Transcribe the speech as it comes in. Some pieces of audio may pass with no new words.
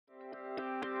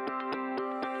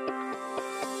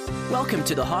Welcome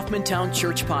to the Hoffmantown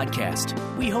Church Podcast.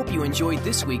 We hope you enjoyed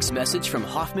this week's message from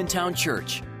Hoffmantown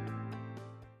Church.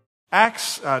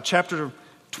 Acts chapter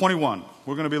 21.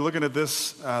 We're going to be looking at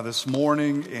this this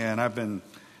morning, and I've been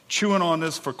chewing on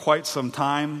this for quite some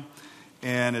time.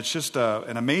 And it's just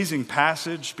an amazing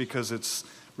passage because it's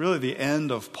really the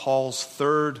end of Paul's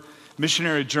third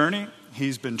missionary journey.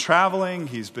 He's been traveling,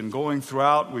 he's been going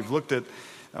throughout. We've looked at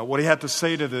what he had to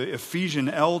say to the Ephesian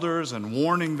elders and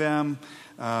warning them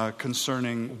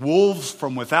concerning wolves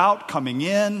from without coming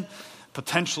in,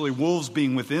 potentially wolves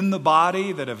being within the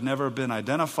body that have never been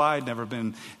identified, never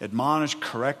been admonished,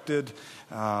 corrected,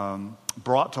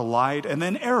 brought to light, and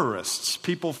then errorists,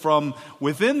 people from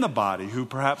within the body who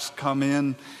perhaps come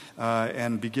in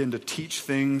and begin to teach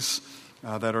things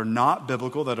that are not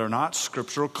biblical, that are not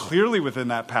scriptural. Clearly within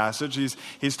that passage,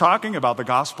 he's talking about the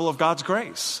gospel of God's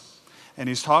grace. And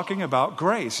he's talking about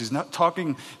grace. He's not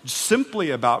talking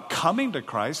simply about coming to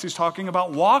Christ. He's talking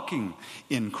about walking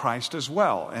in Christ as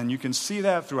well. And you can see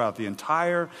that throughout the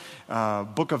entire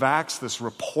book of Acts, this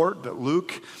report that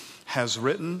Luke has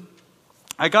written.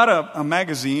 I got a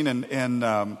magazine,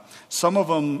 and some of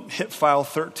them hit file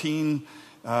 13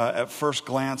 at first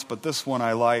glance, but this one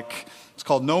I like. It's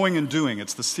called Knowing and Doing.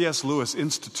 It's the C.S. Lewis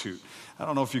Institute. I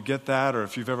don't know if you get that or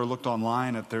if you've ever looked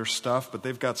online at their stuff, but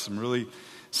they've got some really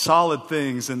solid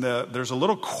things. And there's a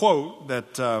little quote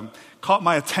that caught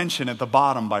my attention at the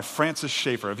bottom by Francis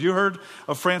Schaeffer. Have you heard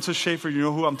of Francis Schaeffer? You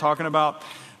know who I'm talking about?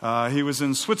 He was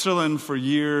in Switzerland for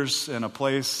years in a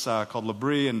place called Le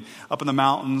Brie and up in the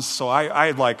mountains. So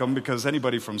I like him because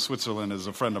anybody from Switzerland is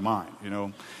a friend of mine, you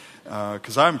know,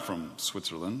 because I'm from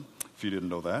Switzerland, if you didn't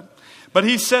know that. But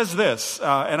he says this,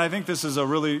 and I think this is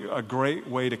a great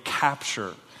way to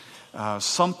capture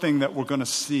something that we're going to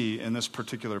see in this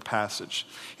particular passage.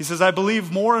 He says, I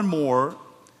believe more and more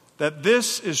that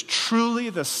this is truly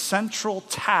the central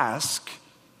task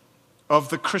of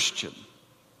the Christian.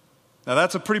 Now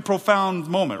that's a pretty profound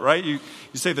moment, right? You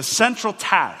say the central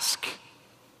task.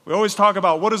 We always talk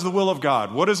about what is the will of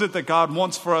God? What is it that God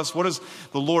wants for us? What is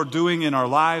the Lord doing in our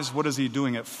lives? What is he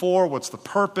doing it for? What's the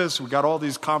purpose? We got all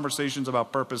these conversations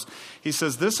about purpose. He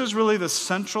says this is really the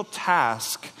central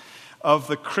task of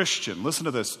the Christian. Listen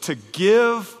to this. To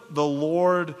give the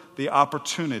Lord the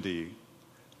opportunity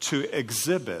to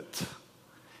exhibit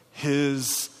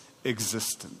his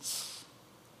existence.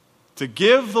 To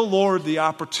give the Lord the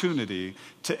opportunity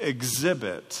to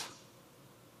exhibit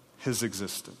his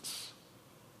existence.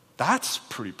 That's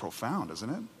pretty profound, isn't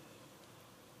it?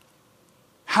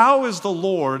 How is the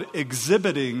Lord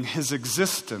exhibiting his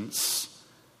existence,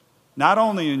 not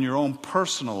only in your own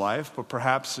personal life, but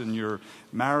perhaps in your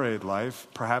married life,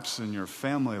 perhaps in your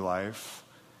family life,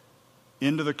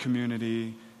 into the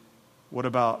community? What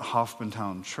about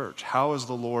Hoffmantown Church? How is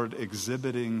the Lord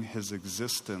exhibiting his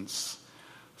existence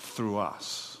through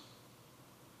us?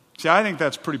 See, I think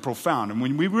that's pretty profound. And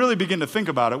when we really begin to think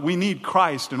about it, we need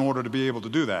Christ in order to be able to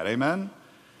do that. Amen?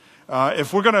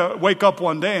 If we're going to wake up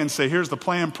one day and say, here's the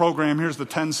plan, program, here's the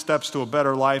 10 steps to a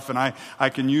better life, and I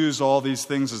can use all these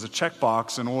things as a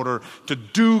checkbox in order to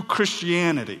do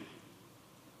Christianity,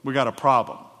 we got a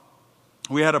problem.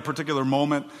 We had a particular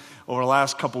moment over the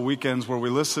last couple weekends where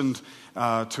we listened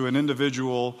to an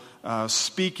individual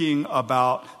speaking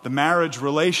about the marriage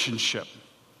relationship.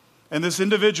 And this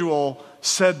individual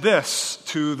said this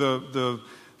to the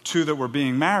two that were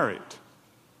being married.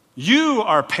 You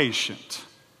are patient.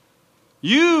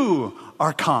 You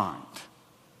are kind.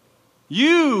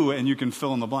 You, and you can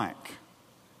fill in the blank.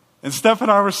 And Steph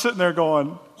and I were sitting there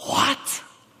going, what?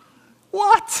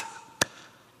 What?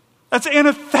 That's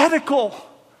antithetical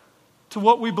to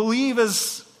what we believe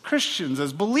as Christians,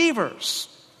 as believers.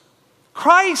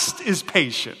 Christ is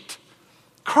patient.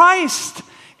 Christ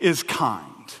is kind.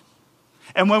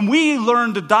 And when we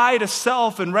learn to die to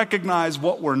self and recognize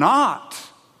what we're not,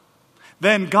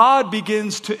 then God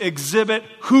begins to exhibit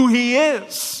who he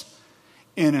is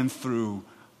in and through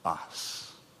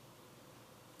us.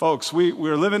 Folks,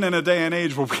 we're living in a day and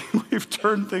age where we've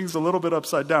turned things a little bit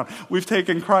upside down. We've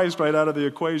taken Christ right out of the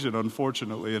equation,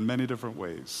 unfortunately, in many different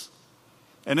ways.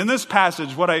 And in this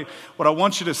passage, what I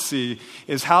want you to see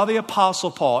is how the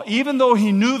Apostle Paul, even though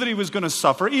he knew that he was going to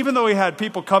suffer, even though he had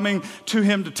people coming to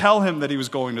him to tell him that he was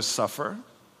going to suffer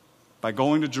by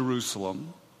going to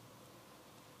Jerusalem,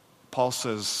 Paul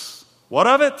says, what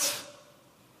of it?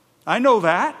 I know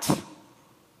that.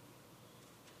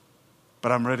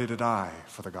 But I'm ready to die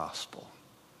for the gospel.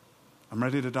 I'm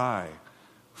ready to die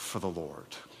for the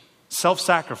Lord.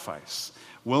 Self-sacrifice,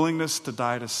 willingness to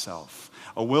die to self,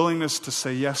 a willingness to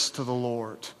say yes to the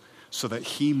Lord so that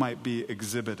he might be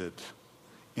exhibited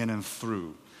in and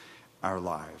through our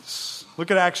lives.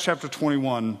 Look at Acts chapter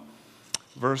 21,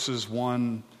 verses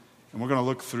 1, and we're going to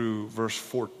look through verse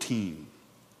 14.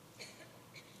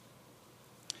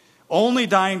 Only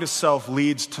dying to self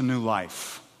leads to new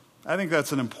life. I think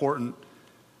that's an important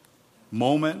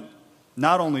moment,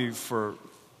 not only for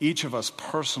each of us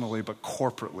personally, but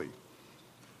corporately.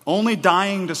 Only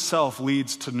dying to self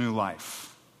leads to new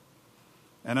life.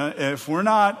 And if we're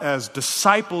not, as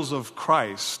disciples of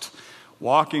Christ,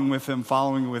 walking with him,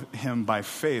 following with him by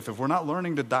faith, if we're not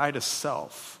learning to die to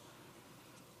self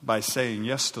by saying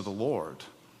yes to the Lord,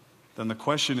 then the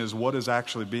question is, what is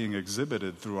actually being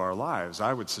exhibited through our lives?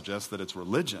 I would suggest that it's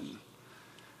religion,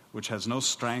 which has no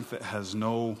strength, it has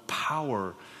no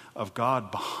power of God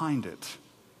behind it.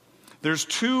 There's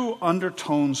two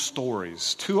undertone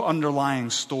stories, two underlying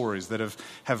stories that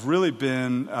have really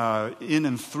been in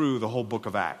and through the whole book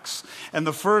of Acts. And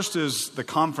the first is the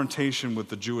confrontation with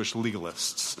the Jewish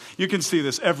legalists. You can see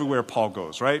this everywhere Paul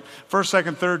goes, right? First,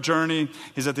 second, third journey.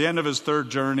 He's at the end of his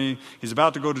third journey. He's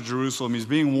about to go to Jerusalem. He's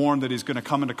being warned that he's going to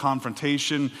come into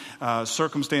confrontation.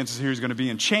 Circumstances here, he's going to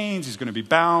be in chains. He's going to be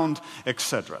bound,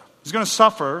 etc. He's going to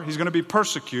suffer. He's going to be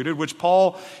persecuted, which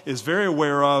Paul is very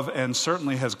aware of and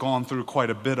certainly has gone through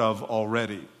quite a bit of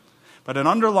already. But an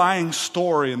underlying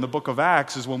story in the book of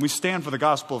Acts is when we stand for the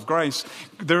gospel of grace,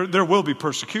 there will be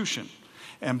persecution.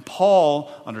 And Paul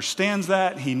understands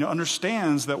that. He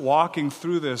understands that walking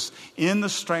through this in the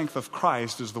strength of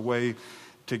Christ is the way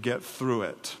to get through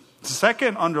it. The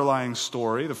second underlying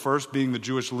story, the first being the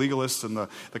Jewish legalists and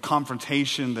the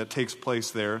confrontation that takes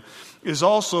place there, is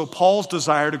also Paul's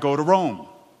desire to go to Rome.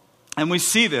 And we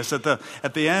see this at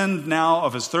the end now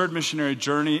of his third missionary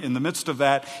journey. In the midst of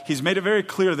that, he's made it very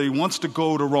clear that he wants to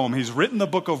go to Rome. He's written the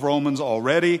book of Romans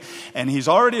already, and he's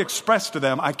already expressed to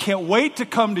them, I can't wait to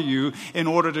come to you in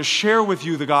order to share with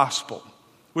you the gospel.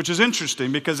 Which is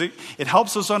interesting because it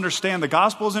helps us understand the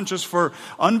gospel isn't just for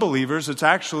unbelievers, it's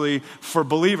actually for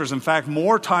believers. In fact,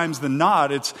 more times than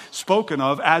not, it's spoken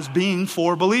of as being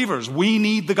for believers. We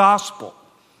need the gospel.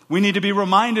 We need to be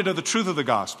reminded of the truth of the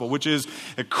gospel, which is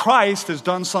that Christ has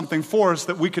done something for us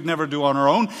that we could never do on our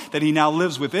own, that he now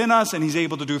lives within us, and he's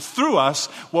able to do through us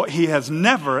what he has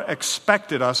never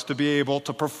expected us to be able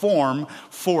to perform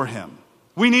for him.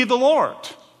 We need the Lord.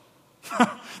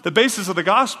 The basis of the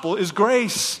gospel is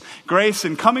grace. Grace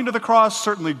in coming to the cross,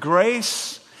 certainly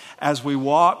grace as we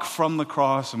walk from the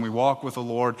cross and we walk with the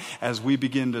Lord, as we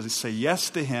begin to say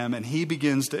yes to him and he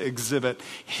begins to exhibit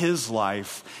his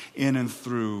life in and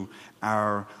through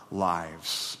our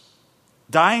lives.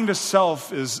 Dying to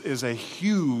self is a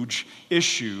huge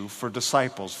issue for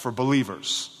disciples, for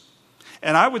believers.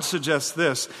 And I would suggest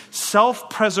this,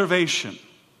 self-preservation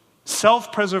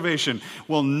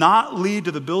will not lead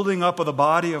to the building up of the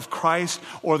body of Christ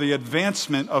or the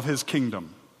advancement of his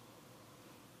kingdom.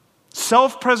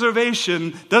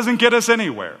 Self-preservation doesn't get us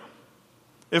anywhere.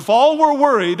 If all we're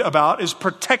worried about is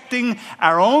protecting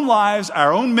our own lives,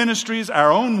 our own ministries,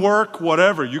 our own work,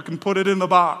 whatever, you can put it in the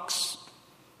box.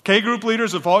 K-group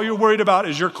leaders, if all you're worried about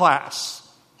is your class,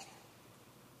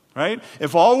 right?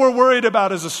 If all we're worried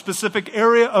about is a specific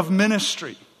area of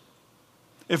ministry,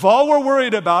 if all we're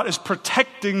worried about is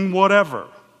protecting whatever,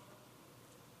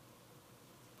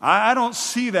 I don't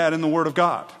see that in the Word of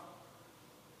God.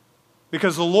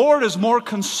 Because the Lord is more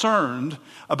concerned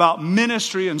about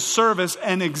ministry and service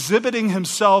and exhibiting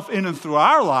himself in and through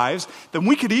our lives than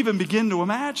we could even begin to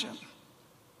imagine.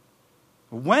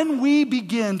 When we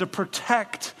begin to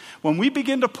protect, when we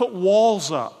begin to put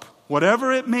walls up,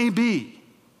 whatever it may be,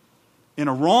 in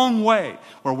a wrong way,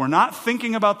 where we're not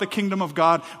thinking about the kingdom of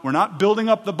God, we're not building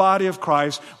up the body of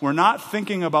Christ, we're not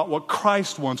thinking about what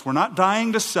Christ wants, we're not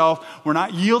dying to self, we're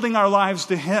not yielding our lives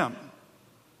to him,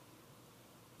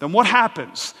 then what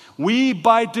happens? We,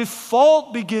 by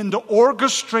default, begin to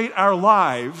orchestrate our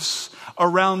lives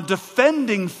around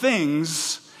defending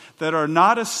things that are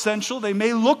not essential. They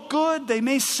may look good, they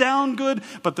may sound good,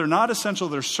 but they're not essential.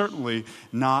 They're certainly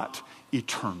not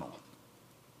eternal.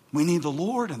 We need the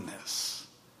Lord in this.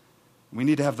 We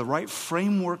need to have the right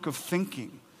framework of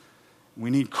thinking. We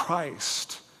need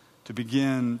Christ to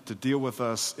begin to deal with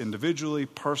us individually,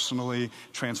 personally,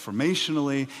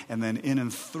 transformationally, and then in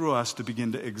and through us to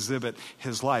begin to exhibit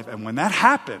his life. And when that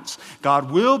happens,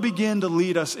 God will begin to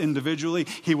lead us individually.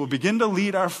 He will begin to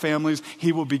lead our families.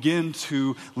 He will begin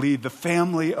to lead the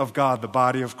family of God, the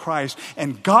body of Christ.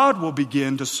 And God will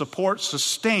begin to support,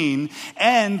 sustain,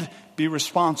 and be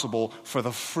responsible for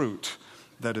the fruit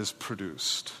that is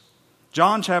produced.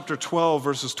 John chapter 12,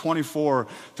 verses 24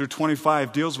 through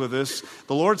 25 deals with this.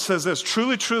 The Lord says this,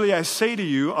 "Truly, truly, I say to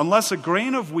you, unless a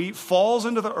grain of wheat falls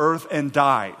into the earth and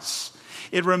dies,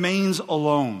 it remains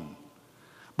alone.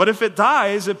 But if it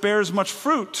dies, it bears much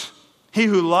fruit. He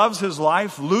who loves his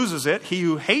life loses it. He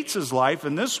who hates his life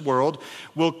in this world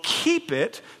will keep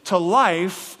it to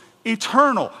life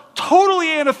eternal.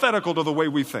 Totally antithetical to the way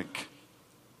we think.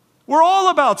 We're all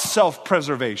about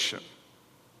self-preservation.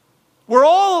 We're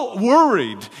all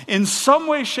worried in some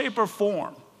way, shape, or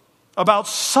form about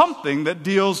something that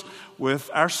deals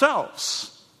with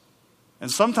ourselves.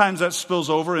 And sometimes that spills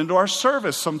over into our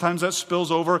service. Sometimes that spills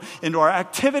over into our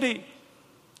activity.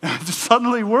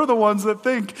 Suddenly we're the ones that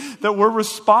think that we're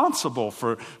responsible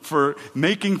for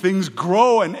making things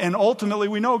grow. And ultimately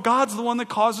we know God's the one that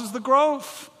causes the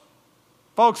growth.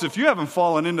 Folks, if you haven't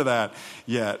fallen into that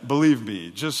yet, believe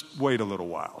me, just wait a little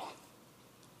while.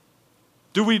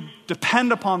 Do we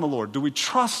depend upon the Lord? Do we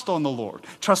trust on the Lord?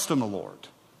 Trust in the Lord.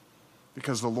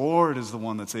 Because the Lord is the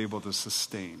one that's able to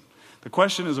sustain. The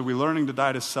question is, are we learning to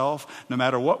die to self no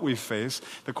matter what we face?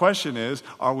 The question is,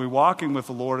 are we walking with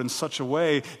the Lord in such a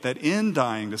way that in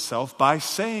dying to self, by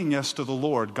saying yes to the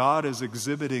Lord, God is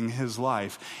exhibiting his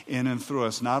life in and through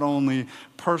us, not only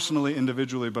personally,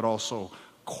 individually, but also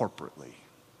corporately.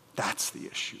 That's the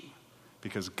issue.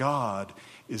 Because God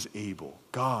is able.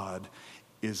 God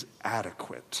is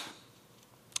adequate.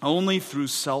 Only through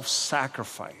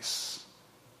self-sacrifice,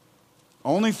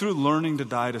 only through learning to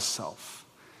die to self,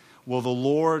 will the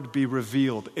Lord be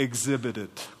revealed, exhibited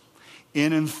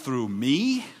in and through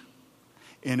me,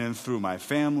 in and through my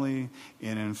family,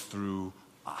 in and through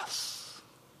us.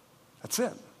 That's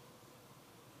it.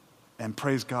 And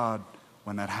praise God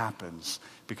when that happens,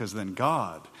 because then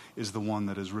God is the one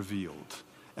that is revealed,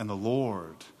 and the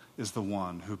Lord is the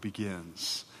one who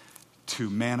begins to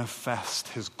manifest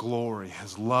his glory,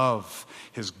 his love,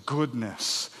 his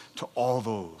goodness to all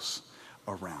those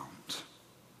around.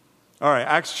 All right,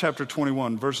 Acts chapter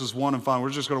 21, verses 1 and 5.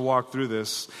 We're just going to walk through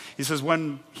this. He says,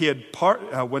 when we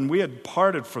had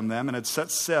parted from them and had set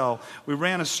sail, we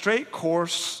ran a straight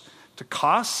course to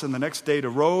Kos, and the next day to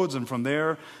Rhodes, and from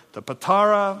there to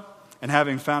Patara. And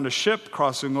having found a ship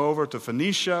crossing over to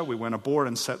Phoenicia, we went aboard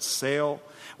and set sail.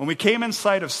 When we came in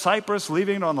sight of Cyprus,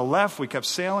 leaving it on the left, we kept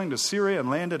sailing to Syria and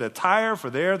landed at Tyre, for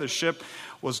there the ship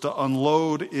was to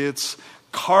unload its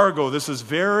cargo. This is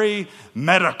very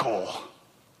medical.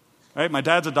 Right? My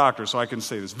dad's a doctor, so I can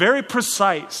say this. Very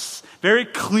precise, very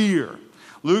clear.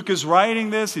 Luke is writing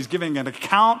this. He's giving an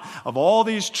account of all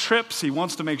these trips. He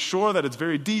wants to make sure that it's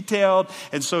very detailed.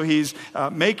 And so he's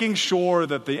making sure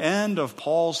that the end of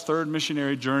Paul's third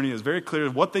missionary journey is very clear.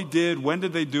 What they did, when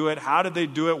did they do it, how did they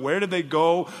do it, where did they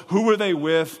go, who were they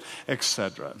with,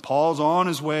 etc. Paul's on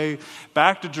his way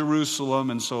back to Jerusalem.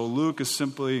 And so Luke is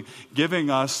simply giving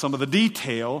us some of the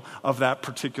detail of that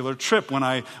particular trip. When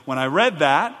I read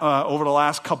that over the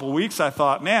last couple of weeks, I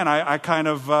thought, man,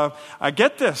 I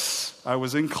get this. I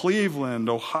was in Cleveland,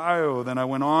 Ohio, then I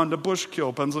went on to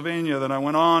Bushkill, Pennsylvania, then I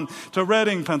went on to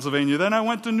Reading, Pennsylvania, then I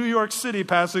went to New York City,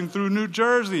 passing through New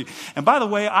Jersey. And by the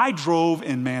way, I drove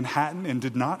in Manhattan and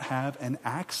did not have an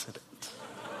accident.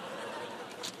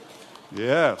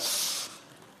 Yes.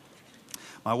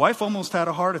 My wife almost had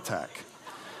a heart attack.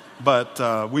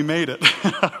 But we made it.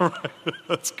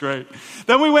 That's great.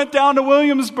 Then we went down to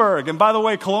Williamsburg. And by the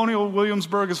way, Colonial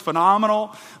Williamsburg is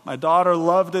phenomenal. My daughter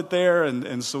loved it there.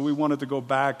 And so we wanted to go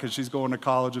back because she's going to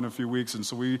college in a few weeks. And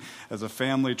so we, as a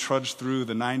family, trudged through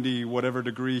the 90-whatever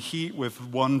degree heat with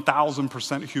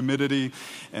 1,000% humidity.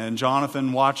 And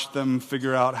Jonathan watched them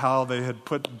figure out how they had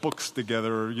put books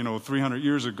together, 300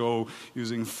 years ago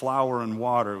using flour and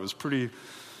water. It was pretty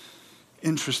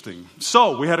interesting.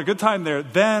 So we had a good time there.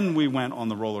 Then we went on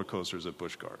the roller coasters at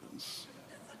Busch Gardens.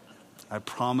 I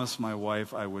promised my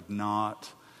wife I would not.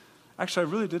 Actually, I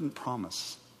really didn't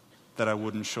promise that I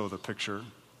wouldn't show the picture.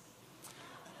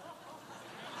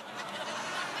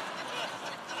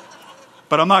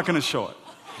 But I'm not going to show it.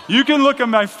 You can look at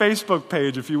my Facebook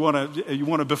page if you want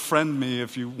to befriend me,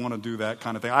 if you want to do that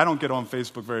kind of thing. I don't get on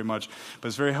Facebook very much, but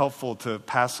it's very helpful to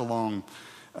pass along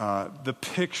the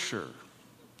picture.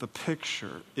 The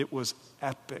picture, it was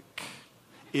epic.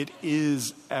 It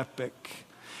is epic.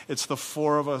 It's the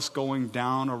four of us going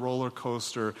down a roller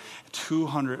coaster,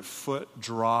 200-foot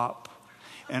drop,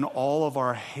 and all of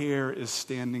our hair is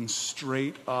standing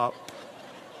straight up.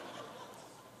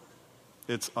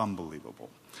 It's unbelievable.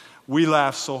 We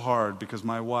laughed so hard because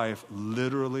my wife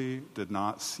literally did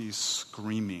not cease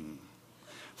screaming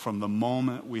from the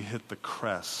moment we hit the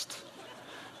crest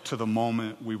to the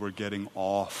moment we were getting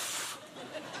off.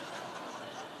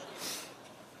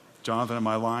 Jonathan, am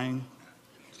I lying?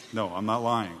 No, I'm not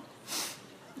lying.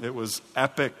 It was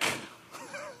epic.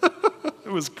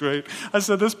 It was great. I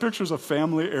said, this picture's a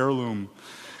family heirloom.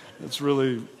 It's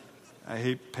really I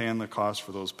hate paying the cost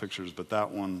for those pictures, but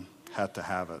that one had to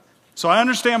have it. So I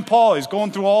understand Paul. He's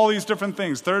going through all these different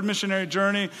things. Third missionary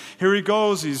journey. Here he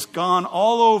goes. He's gone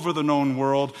all over the known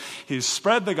world. He's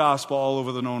spread the gospel all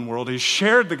over the known world. He's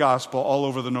shared the gospel all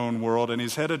over the known world. And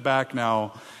he's headed back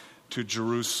now to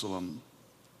Jerusalem.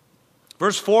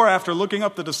 Verse 4, after looking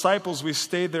up the disciples, we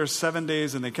stayed there 7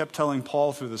 days, and they kept telling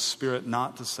Paul through the Spirit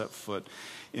not to set foot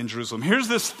in Jerusalem. Here's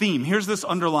this theme. Here's this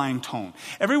underlying tone.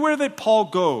 Everywhere that Paul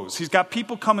goes, he's got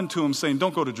people coming to him saying,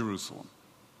 don't go to Jerusalem.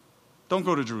 Don't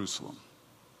go to Jerusalem.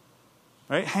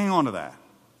 Right? Hang on to that.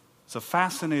 It's a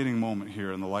fascinating moment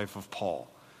here in the life of Paul.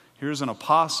 Here's an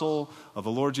apostle of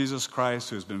the Lord Jesus Christ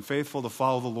who has been faithful to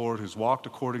follow the Lord, who's walked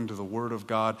according to the Word of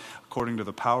God, according to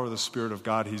the power of the Spirit of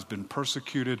God. He's been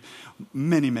persecuted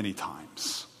many, many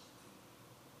times.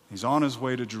 He's on his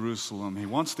way to Jerusalem. He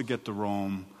wants to get to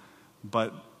Rome,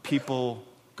 but people,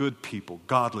 good people,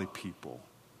 godly people,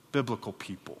 biblical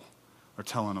people are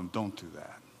telling him, don't do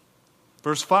that.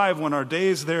 Verse 5, when our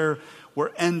days there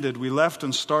were ended, we left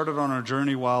and started on our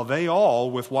journey while they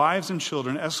all, with wives and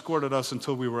children, escorted us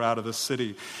until we were out of the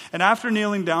city. And after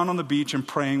kneeling down on the beach and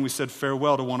praying, we said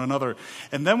farewell to one another.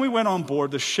 And then we went on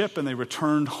board the ship and they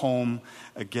returned home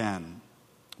again.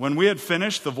 When we had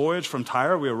finished the voyage from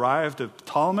Tyre, we arrived at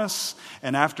Ptolemais,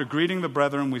 and after greeting the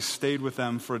brethren, we stayed with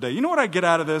them for a day. You know what I get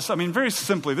out of this? I mean, very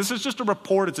simply, this is just a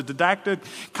report. It's a didactic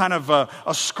kind of a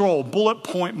scroll, bullet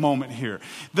point moment here.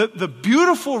 The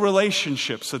beautiful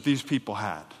relationships that these people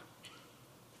had.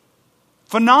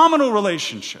 Phenomenal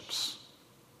relationships.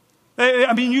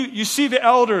 I mean, you see the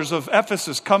elders of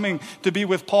Ephesus coming to be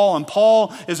with Paul, and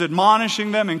Paul is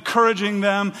admonishing them, encouraging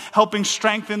them, helping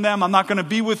strengthen them. I'm not going to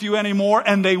be with you anymore.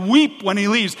 And they weep when he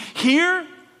leaves. Here,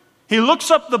 he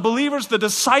looks up the believers, the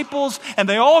disciples, and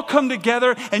they all come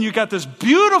together, and you got this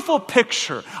beautiful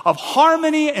picture of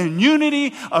harmony and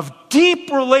unity, of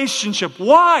deep relationship.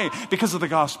 Why? Because of the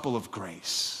gospel of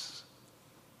grace.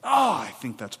 Oh, I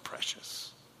think that's precious.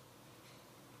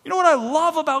 You know what I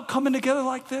love about coming together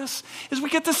like this? Is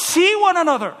we get to see one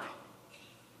another.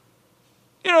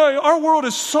 You know, our world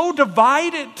is so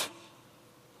divided.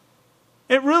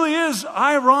 It really is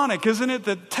ironic, isn't it,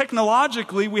 that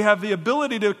technologically we have the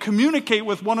ability to communicate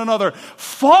with one another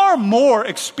far more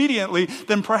expediently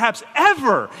than perhaps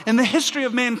ever in the history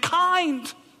of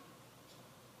mankind.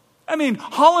 I mean,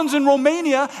 Holland's in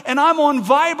Romania, and I'm on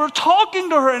Viber talking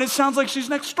to her, and it sounds like she's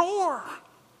next door.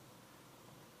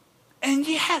 And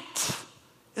yet,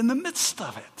 in the midst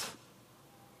of it,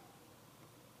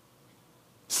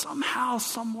 somehow,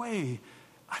 some way,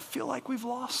 I feel like we've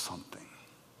lost something.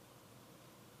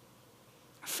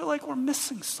 I feel like we're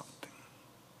missing something.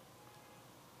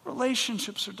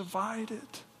 Relationships are divided.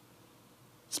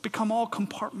 It's become all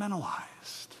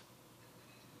compartmentalized.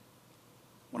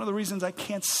 One of the reasons I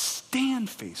can't stand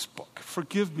Facebook,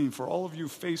 forgive me for all of you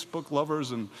Facebook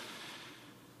lovers and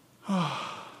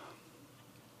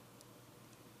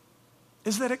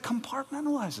is that it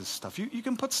compartmentalizes stuff. You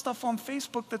can put stuff on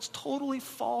Facebook that's totally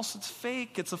false, it's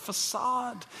fake, it's a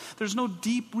facade. There's no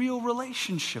deep, real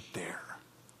relationship there.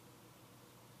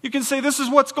 You can say, this is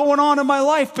what's going on in my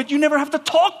life, but you never have to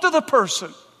talk to the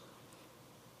person.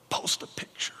 Post a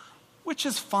picture, which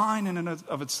is fine in and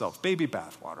of itself. Baby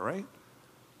bathwater, right?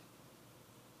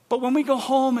 But when we go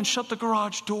home and shut the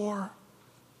garage door,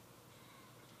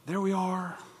 there we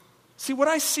are. See, what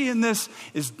I see in this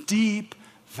is deep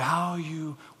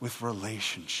value with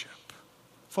relationship.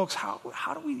 Folks, how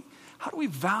do we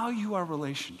value our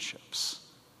relationships?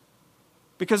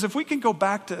 Because if we can go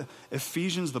back to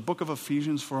Ephesians, the book of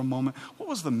Ephesians for a moment, what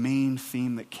was the main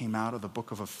theme that came out of the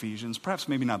book of Ephesians? Perhaps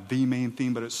maybe not the main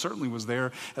theme, but it certainly was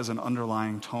there as an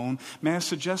underlying tone. May I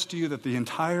suggest to you that the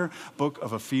entire book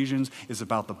of Ephesians is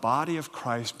about the body of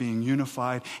Christ being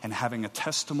unified and having a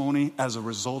testimony as a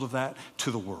result of that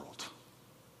to the world.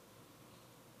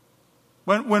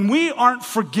 When we aren't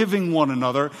forgiving one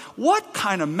another, what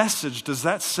kind of message does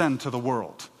that send to the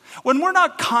world? When we're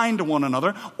not kind to one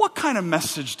another, what kind of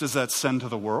message does that send to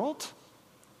the world?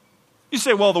 You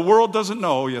say, well, the world doesn't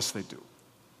know. Oh, yes, they do.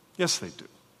 Yes, they do.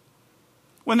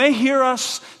 When they hear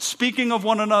us speaking of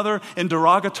one another in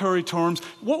derogatory terms,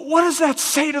 what does that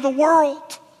say to the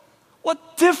world?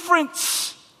 What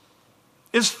difference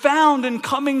is found in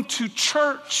coming to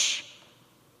church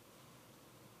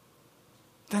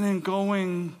than in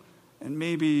going and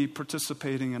maybe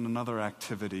participating in another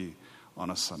activity on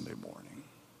a Sunday morning?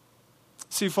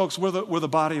 See, folks, we're the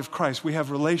body of Christ. We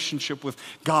have relationship with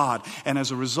God. And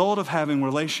as a result of having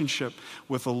relationship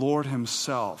with the Lord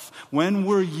himself, when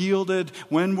we're yielded,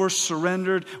 when we're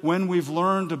surrendered, when we've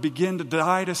learned to begin to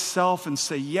die to self and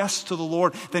say yes to the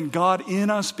Lord, then God in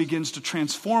us begins to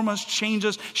transform us, change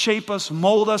us, shape us,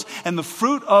 mold us, and the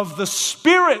fruit of the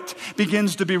Spirit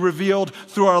begins to be revealed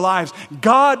through our lives.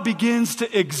 God begins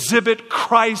to exhibit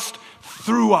Christ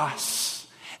through us.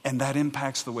 And that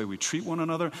impacts the way we treat one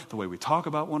another, the way we talk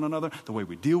about one another, the way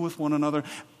we deal with one another,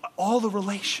 all the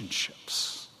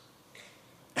relationships.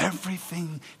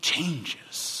 Everything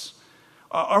changes.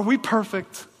 Are we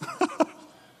perfect?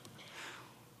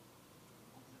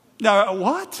 Now,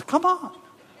 what? Come on.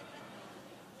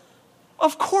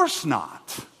 Of course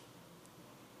not.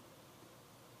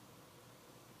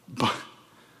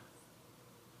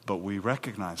 But we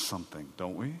recognize something,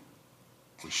 don't we?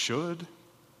 We should.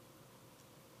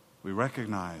 We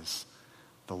recognize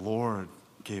the Lord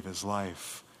gave his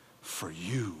life for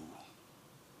you,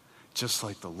 just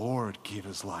like the Lord gave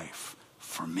his life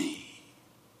for me.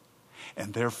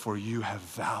 And therefore you have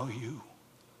value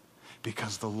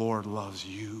because the Lord loves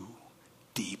you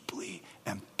deeply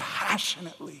and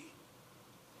passionately,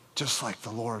 just like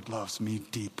the Lord loves me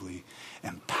deeply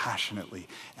and passionately.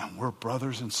 And we're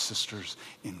brothers and sisters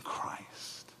in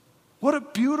Christ. What a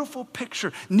beautiful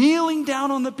picture. Kneeling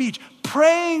down on the beach,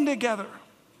 praying together,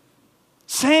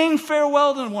 saying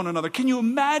farewell to one another. Can you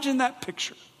imagine that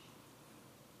picture?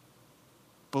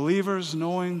 Believers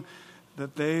knowing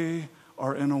that they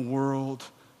are in a world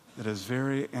that is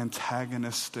very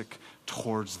antagonistic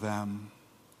towards them,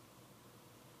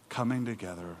 coming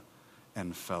together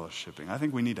and fellowshipping. I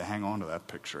think we need to hang on to that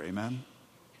picture. Amen?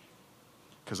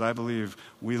 Because I believe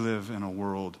we live in a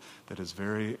world that is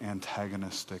very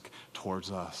antagonistic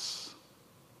towards us.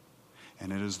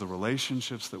 And it is the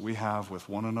relationships that we have with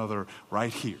one another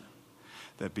right here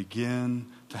that begin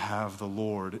to have the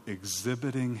Lord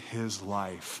exhibiting his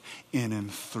life in and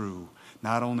through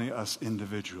not only us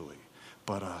individually,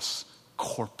 but us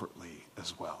corporately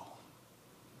as well.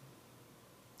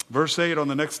 Verse 8, on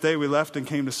the next day we left and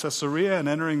came to Caesarea, and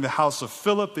entering the house of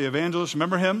Philip the evangelist,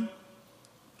 remember him?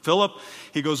 Philip,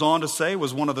 he goes on to say,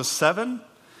 was one of the 7.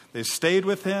 They stayed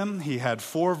with him. He had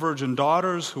 4 virgin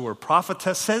daughters who were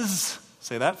prophetesses.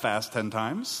 Say that fast 10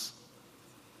 times.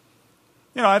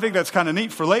 You know, I think that's kind of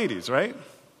neat for ladies, right?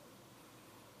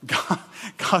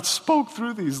 God spoke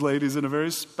through these ladies in a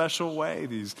very special way,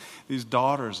 these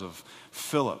daughters of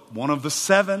Philip, one of the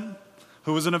 7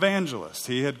 who was an evangelist.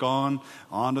 He had gone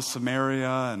on to Samaria,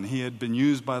 and he had been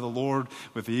used by the Lord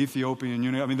with the Ethiopian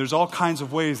eunuch. I mean, there's all kinds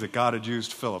of ways that God had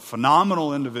used Philip.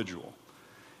 Phenomenal individual.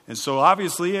 And so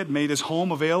obviously he had made his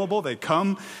home available. They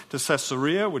come to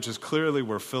Caesarea, which is clearly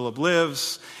where Philip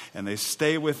lives, and they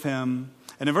stay with him.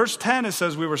 And in verse 10, it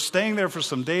says, we were staying there for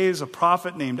some days. A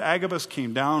prophet named Agabus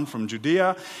came down from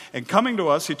Judea. And coming to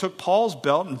us, he took Paul's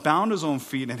belt and bound his own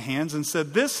feet and hands and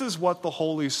said, this is what the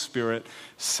Holy Spirit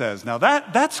says. Now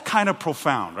that's kind of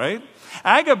profound, right?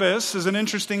 Agabus is an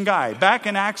interesting guy. Back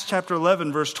in Acts chapter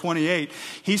 11, verse 28,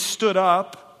 he stood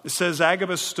up. It says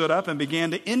Agabus stood up and began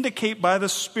to indicate by the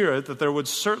Spirit that there would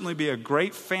certainly be a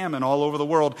great famine all over the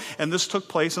world. And this took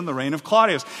place in the reign of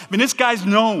Claudius. I mean, this guy's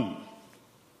known.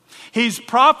 He's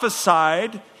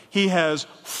prophesied, he has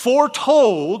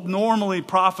foretold. Normally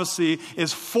prophecy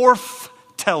is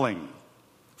forthtelling,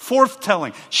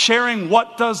 sharing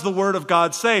what does the Word of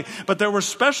God say. But there were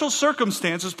special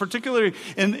circumstances, particularly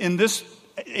in this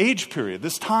age period,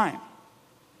 this time,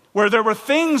 where there were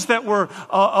things that were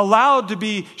allowed to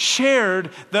be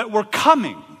shared that were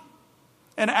coming.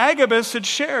 And Agabus had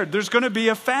shared there's going to be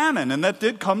a famine, and that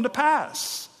did come to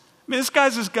pass. I mean, this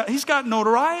guy's he's got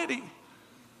notoriety.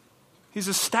 He's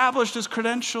established his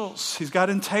credentials. He's got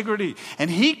integrity. And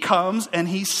he comes and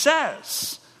he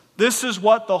says, this is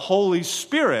what the Holy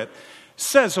Spirit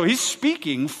says. So he's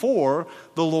speaking for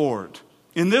the Lord.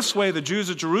 In this way, the Jews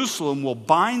at Jerusalem will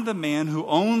bind the man who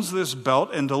owns this belt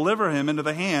and deliver him into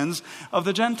the hands of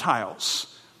the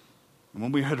Gentiles. And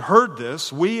when we had heard this,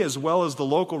 we, as well as the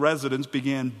local residents,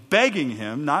 began begging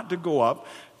him not to go up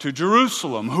to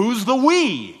Jerusalem. Who's the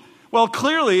we? Well,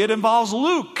 clearly it involves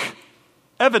Luke.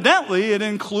 Evidently, it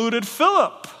included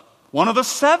Philip, one of the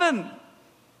 7,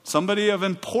 somebody of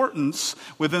importance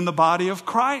within the body of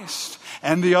Christ,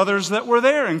 and the others that were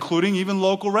there, including even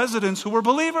local residents who were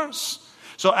believers.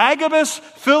 So Agabus,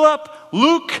 Philip,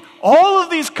 Luke, all of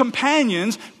these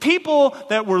companions, people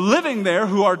that were living there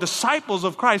who are disciples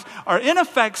of Christ, are in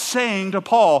effect saying to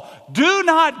Paul, do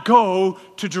not go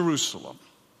to Jerusalem.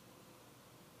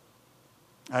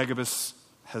 Agabus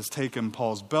has taken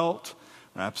Paul's belt,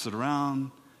 wraps it around,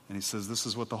 and he says, this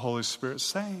is what the Holy Spirit's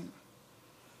saying.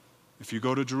 If you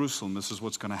go to Jerusalem, this is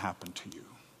what's going to happen to you.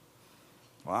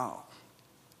 Wow.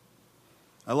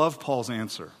 I love Paul's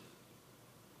answer.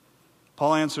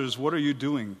 Paul answers, what are you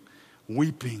doing?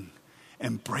 Weeping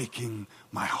and breaking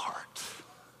my heart.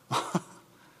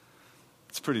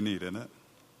 It's pretty neat, isn't it?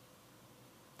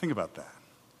 Think about that.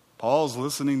 Paul's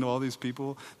listening to all these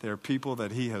people. There are people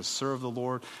that he has served the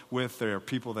Lord with. There are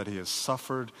people that he has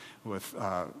suffered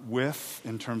with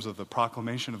in terms of the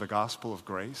proclamation of the gospel of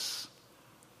grace.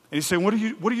 And he's saying, what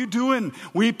are you doing,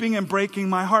 weeping and breaking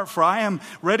my heart? For I am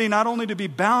ready not only to be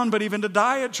bound, but even to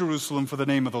die at Jerusalem for the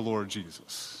name of the Lord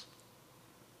Jesus.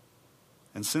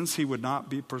 And since he would not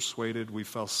be persuaded, we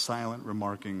fell silent,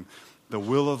 remarking, the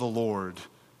will of the Lord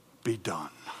be done.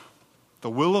 The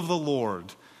will of the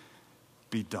Lord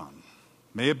be done.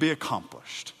 May it be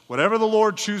accomplished. Whatever the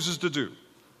Lord chooses to do,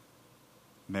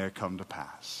 may it come to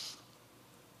pass.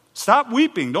 Stop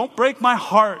weeping. Don't break my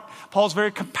heart. Paul's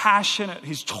very compassionate.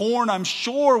 He's torn, I'm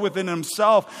sure, within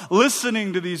himself,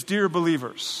 listening to these dear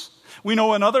believers. We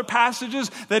know in other passages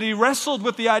that he wrestled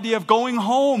with the idea of going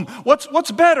home.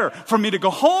 What's better, for me to go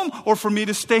home or for me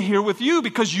to stay here with you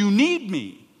because you need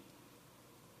me?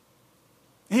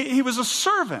 He was a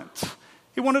servant.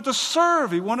 He wanted to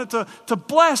serve. He wanted to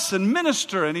bless and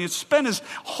minister. And he had spent his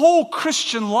whole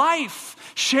Christian life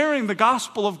sharing the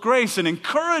gospel of grace and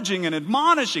encouraging and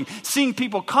admonishing, seeing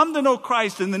people come to know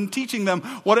Christ and then teaching them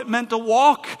what it meant to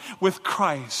walk with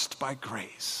Christ by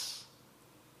grace.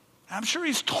 And I'm sure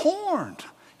he's torn.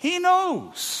 He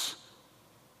knows.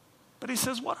 But he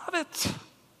says, what of it?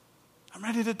 I'm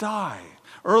ready to die.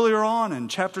 Earlier on in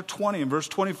chapter 20, in verse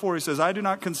 24, he says, I do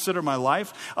not consider my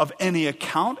life of any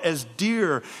account as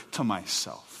dear to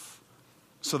myself,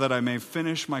 so that I may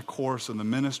finish my course in the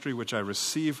ministry which I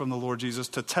received from the Lord Jesus,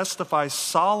 to testify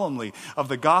solemnly of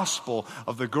the gospel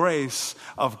of the grace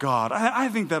of God. I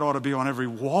think that ought to be on every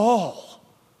wall.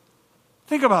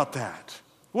 Think about that.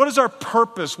 What is our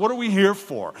purpose? What are we here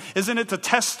for? Isn't it to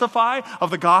testify of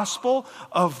the gospel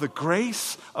of the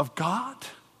grace of God?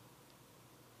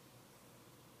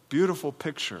 Beautiful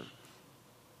picture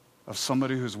of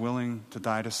somebody who's willing to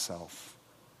die to self.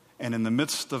 And in the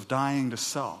midst of dying to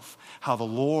self, how the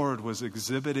Lord was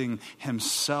exhibiting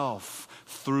himself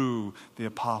through the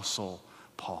Apostle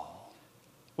Paul.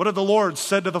 What had the Lord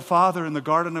said to the Father in the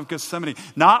Garden of Gethsemane?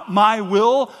 Not my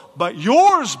will, but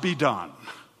yours be done.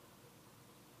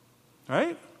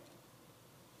 Right?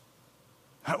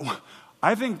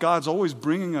 I think God's always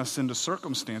bringing us into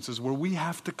circumstances where we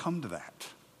have to come to that.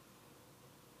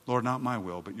 Lord, not my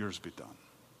will, but yours be done.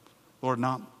 Lord,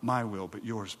 not my will, but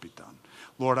yours be done.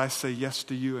 Lord, I say yes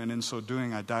to you, and in so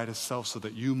doing, I die to self so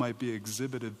that you might be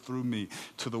exhibited through me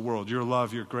to the world. Your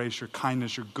love, your grace, your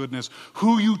kindness, your goodness,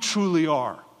 who you truly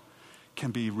are,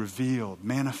 can be revealed,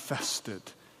 manifested,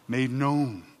 made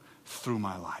known through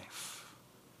my life.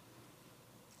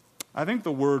 I think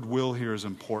the word will here is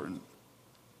important.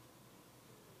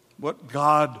 What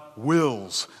God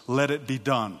wills, let it be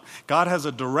done. God has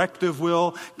a directive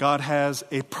will. God has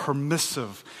a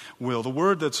permissive will. The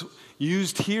word that's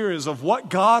used here is of what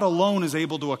God alone is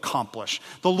able to accomplish.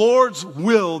 The Lord's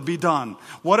will be done.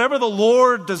 Whatever the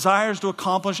Lord desires to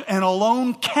accomplish and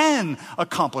alone can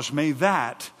accomplish, may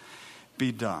that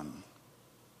be done.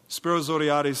 Spiros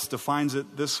Zodhiates defines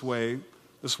it this way.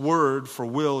 This word for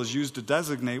will is used to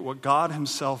designate what God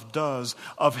himself does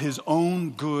of his own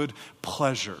good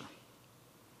pleasure.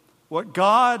 What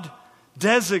God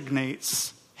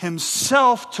designates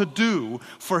himself to do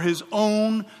for his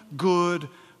own good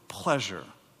pleasure.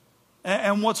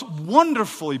 And what's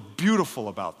wonderfully beautiful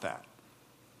about that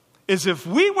is if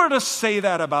we were to say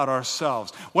that about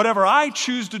ourselves, whatever I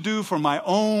choose to do for my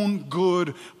own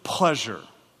good pleasure,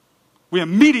 we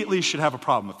immediately should have a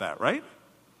problem with that, right?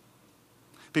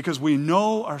 Because we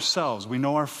know ourselves, we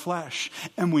know our flesh,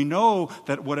 and we know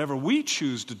that whatever we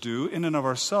choose to do in and of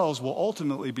ourselves will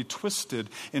ultimately be twisted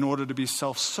in order to be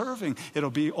self-serving. It'll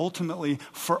be ultimately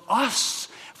for us,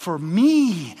 for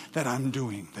me, that I'm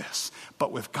doing this.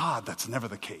 But with God, that's never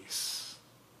the case.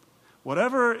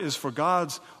 Whatever is for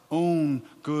God's own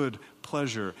good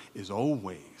pleasure is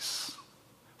always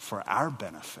for our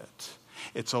benefit.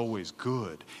 It's always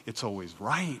good. It's always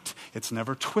right. It's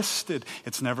never twisted.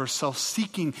 It's never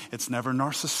self-seeking. It's never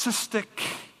narcissistic.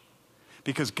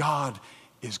 Because God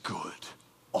is good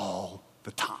all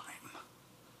the time.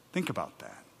 Think about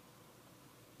that.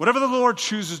 Whatever the Lord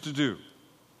chooses to do,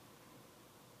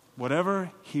 whatever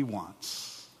he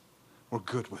wants, we're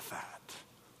good with that.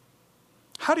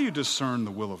 How do you discern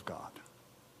the will of God?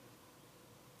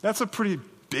 That's a pretty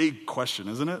big question,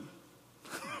 isn't it?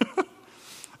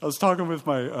 I was talking with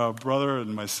my brother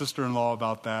and my sister-in-law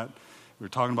about that. We were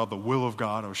talking about the will of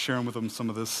God. I was sharing with them some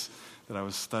of this that I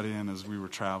was studying as we were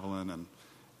traveling. And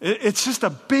it's just a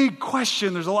big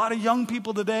question. There's a lot of young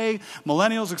people today,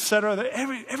 millennials, etc.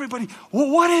 Everybody, well,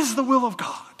 what is the will of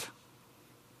God?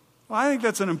 Well, I think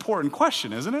that's an important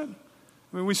question, isn't it?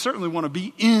 I mean, we certainly want to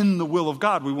be in the will of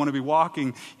God. We want to be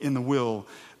walking in the will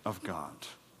of God.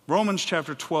 Romans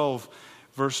chapter 12,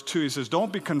 verse 2, he says,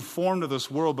 don't be conformed to this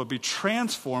world, but be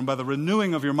transformed by the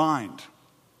renewing of your mind,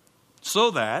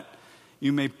 so that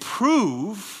you may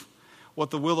prove what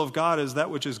the will of God is, that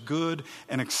which is good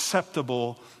and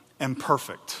acceptable and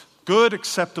perfect. Good,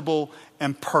 acceptable,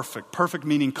 and perfect. Perfect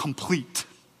meaning complete.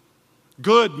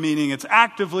 Good meaning it's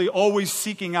actively always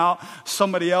seeking out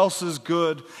somebody else's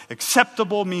good.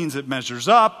 Acceptable means it measures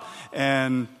up.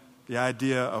 And the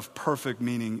idea of perfect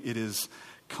meaning it is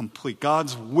complete.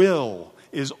 God's will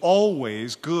is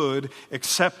always good,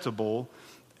 acceptable,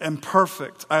 and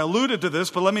perfect. I alluded to this,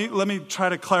 but let me try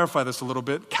to clarify this a little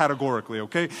bit categorically,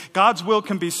 okay? God's will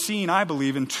can be seen, I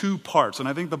believe, in two parts, and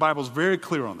I think the Bible's very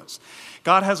clear on this.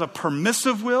 God has a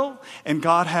permissive will, and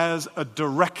God has a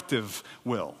directive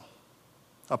will.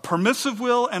 A permissive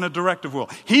will and a directive will.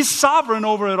 He's sovereign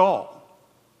over it all.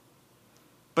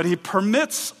 But he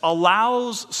permits,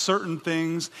 allows certain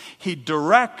things. He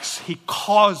directs, he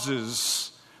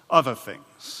causes other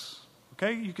things.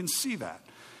 Okay, you can see that.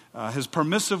 His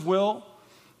permissive will,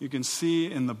 you can see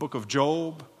in the book of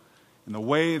Job, in the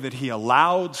way that he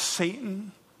allowed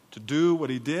Satan to do what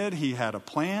he did. He had a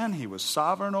plan. He was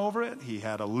sovereign over it. He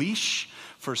had a leash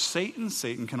for Satan.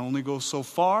 Satan can only go so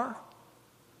far.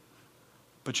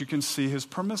 But you can see his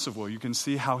permissive will. You can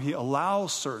see how he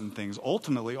allows certain things.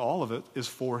 Ultimately, all of it is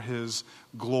for his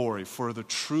glory, for the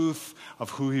truth of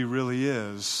who he really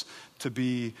is to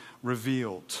be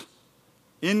revealed.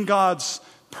 In God's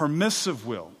permissive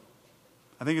will,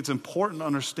 I think it's important to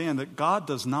understand that God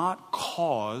does not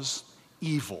cause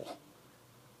evil.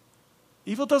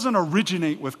 Evil doesn't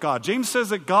originate with God. James says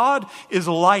that God is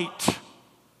light,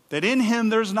 that in him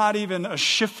there's not even a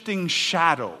shifting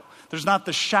shadow. There's not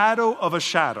the shadow of a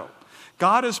shadow.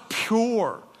 God is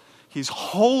pure. He's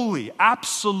holy,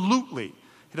 absolutely.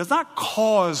 He does not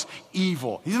cause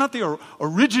evil. He's not the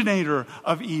originator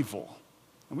of evil.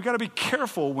 And we got to be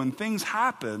careful when things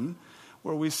happen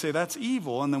where we say that's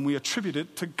evil and then we attribute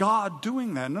it to God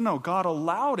doing that. No, God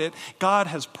allowed it. God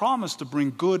has promised to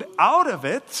bring good out of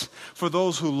it for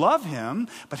those who love him,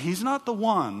 but he's not the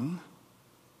one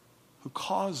who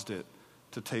caused it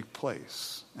to take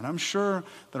place. And I'm sure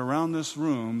that around this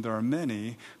room there are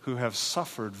many who have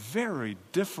suffered very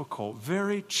difficult,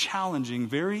 very challenging,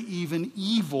 very even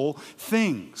evil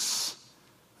things.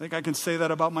 I think I can say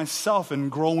that about myself in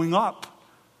growing up.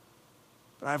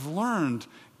 But I've learned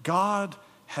God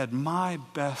had my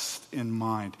best in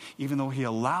mind. Even though he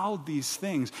allowed these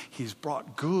things, he's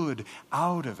brought good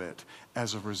out of it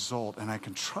as a result. And I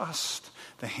can trust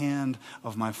the hand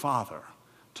of my Father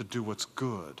to do what's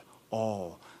good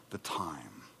all the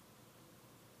time.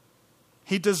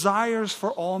 He desires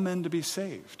for all men to be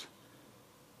saved.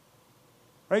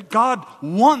 Right? God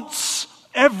wants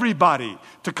everybody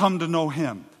to come to know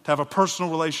him, to have a personal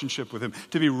relationship with him,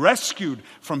 to be rescued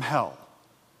from hell.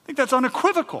 I think that's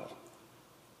unequivocal.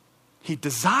 He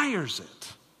desires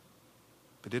it,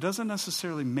 but he doesn't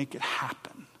necessarily make it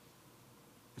happen.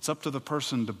 It's up to the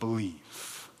person to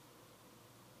believe.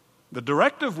 The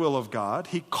directive will of God,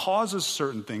 he causes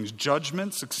certain things,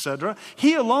 judgments, etc.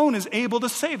 He alone is able to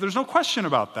save. There's no question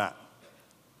about that.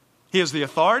 He has the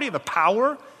authority, the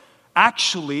power,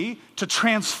 actually, to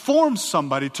transform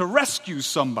somebody, to rescue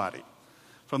somebody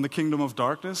from the kingdom of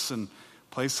darkness and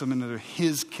place them into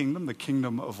his kingdom, the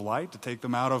kingdom of light, to take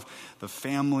them out of the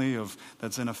family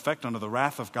that's in effect under the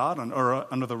wrath of God, or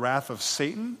under the wrath of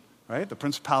Satan. Right? The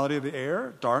principality of the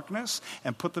air, darkness,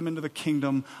 and put them into the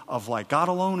kingdom of light. God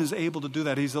alone is able to do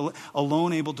that. He's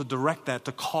alone able to direct that,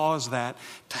 to cause that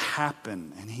to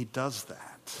happen. And he does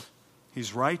that.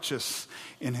 He's righteous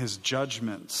in his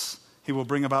judgments. He will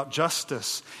bring about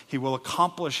justice. He will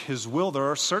accomplish his will. There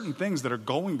are certain things that are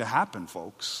going to happen,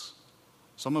 folks.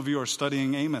 Some of you are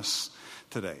studying Amos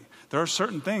today. There are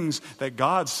certain things that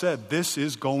God said, this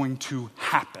is going to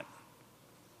happen.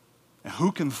 And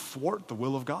who can thwart the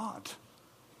will of God?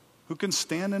 Who can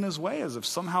stand in his way as if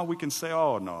somehow we can say,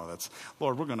 oh no,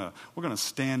 Lord, we're gonna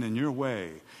stand in your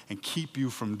way and keep you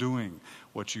from doing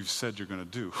what you've said you're gonna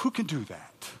do. Who can do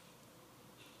that?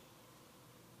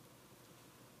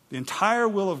 The entire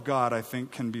will of God, I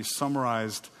think, can be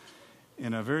summarized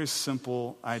in a very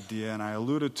simple idea, and I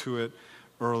alluded to it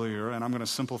earlier, and I'm going to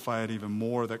simplify it even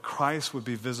more, that Christ would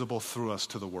be visible through us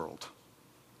to the world.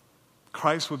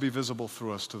 Christ would be visible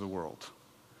through us to the world.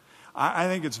 I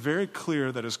think it's very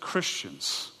clear that as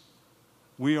Christians,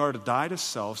 we are to die to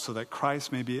self so that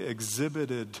Christ may be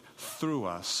exhibited through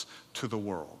us to the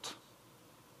world.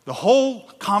 The whole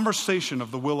conversation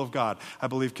of the will of God, I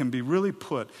believe, can be really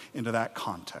put into that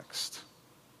context.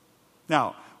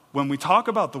 Now, when we talk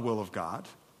about the will of God,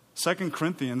 2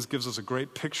 Corinthians gives us a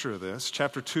great picture of this.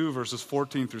 Chapter 2, verses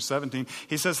 14 through 17,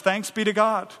 he says, "Thanks be to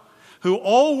God, who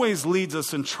always leads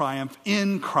us in triumph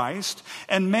in Christ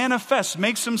and manifests,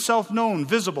 makes himself known,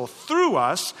 visible through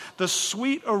us, the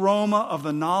sweet aroma of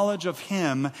the knowledge of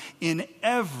him in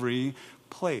every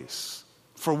place.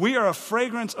 For we are a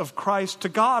fragrance of Christ to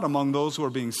God among those who are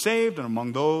being saved and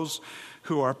among those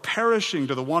who are perishing,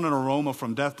 to the one an aroma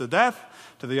from death to death,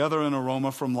 to the other an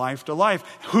aroma from life to life."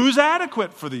 Who's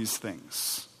adequate for these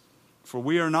things? "For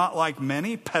we are not like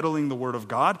many peddling the word of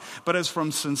God, but as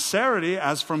from sincerity,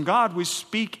 as from God, we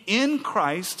speak in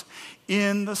Christ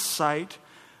in the sight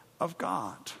of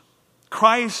God."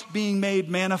 Christ being made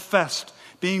manifest,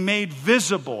 being made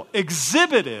visible,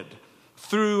 exhibited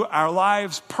through our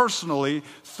lives personally,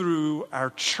 through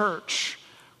our church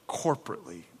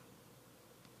corporately.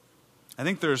 I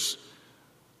think there's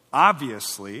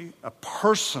obviously a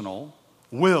personal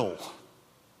will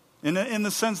in the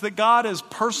sense that God is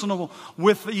personal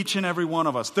with each and every one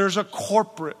of us. There's a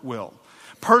corporate will.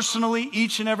 Personally,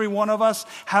 each and every one of us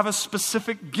have a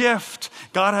specific gift.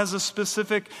 God has a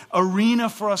specific arena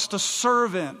for us to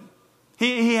serve in.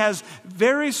 He has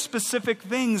very specific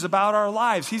things about our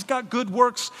lives. He's got good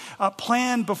works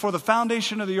planned before the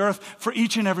foundation of the earth for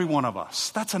each and every one of us.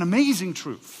 That's an amazing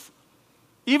truth.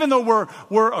 Even though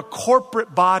we're a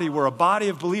corporate body, we're a body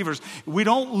of believers, we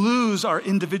don't lose our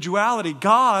individuality.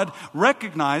 God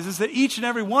recognizes that each and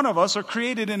every one of us are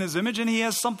created in his image, and he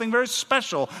has something very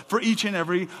special for each and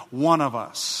every one of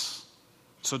us.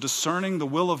 So discerning the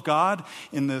will of God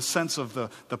in the sense of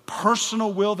the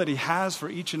personal will that he has for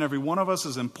each and every one of us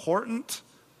is important.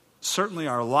 Certainly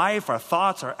our life, our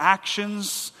thoughts, our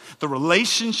actions, the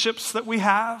relationships that we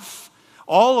have,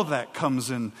 all of that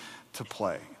comes into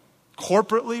play.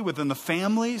 Corporately, within the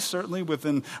family, certainly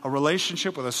within a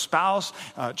relationship with a spouse,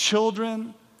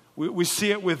 children. We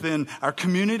see it within our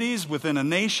communities, within a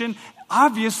nation,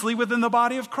 obviously within the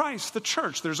body of Christ, the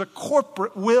church. There's a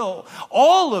corporate will.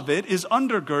 All of it is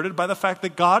undergirded by the fact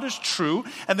that God is true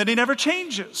and that he never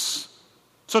changes.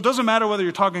 So it doesn't matter whether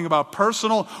you're talking about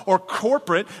personal or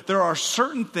corporate, there are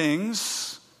certain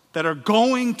things that are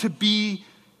going to be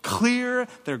clear.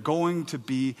 They're going to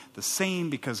be the same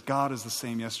because God is the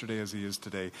same yesterday as he is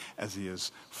today, as he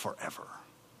is forever.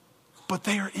 But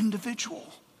they are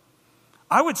individual.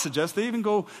 I would suggest they even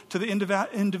go to the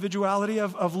individuality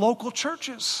of local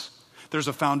churches. There's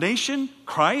a foundation,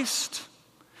 Christ.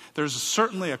 There's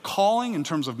certainly a calling in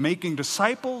terms of making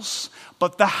disciples,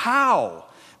 but the how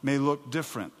may look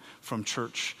different from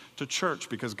church to church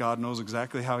because God knows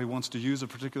exactly how he wants to use a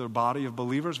particular body of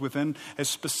believers within a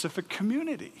specific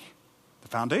community. The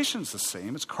foundation's the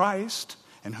same. It's Christ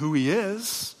and who he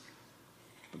is,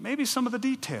 but maybe some of the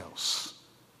details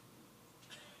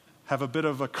have a bit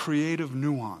of a creative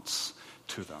nuance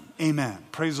to them. Amen.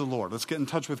 Praise the Lord. Let's get in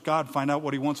touch with God, find out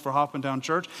what he wants for Hoffmantown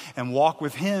Church, and walk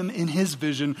with him in his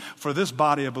vision for this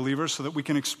body of believers so that we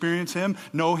can experience him,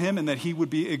 know him, and that he would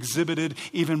be exhibited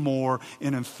even more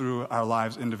in and through our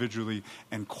lives individually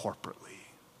and corporately.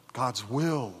 God's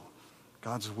will.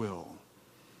 God's will.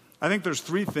 I think there's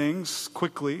three things,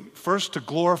 quickly. First, to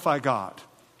glorify God.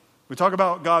 We talk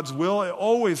about God's will, it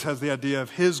always has the idea of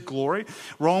his glory.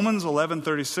 Romans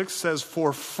 11:36 says,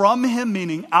 "For from him,"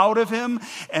 meaning out of him,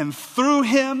 "and through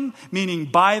him," meaning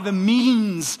by the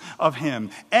means of him,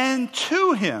 "and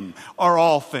to him are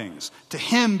all things. To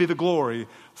him be the glory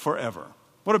forever."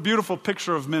 What a beautiful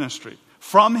picture of ministry.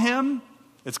 From him,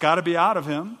 it's got to be out of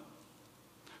him.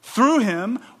 Through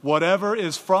him, whatever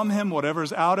is from him, whatever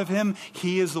is out of him,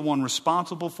 he is the one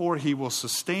responsible for. He will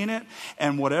sustain it.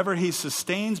 And whatever he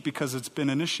sustains, because it's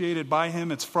been initiated by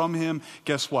him, it's from him,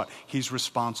 guess what? He's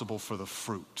responsible for the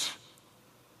fruit.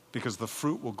 Because the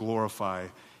fruit will glorify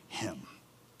him.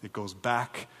 It goes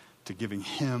back to giving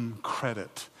him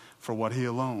credit for what he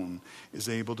alone is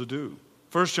able to do.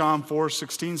 1 John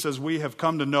 4:16 says, "We have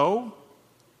come to know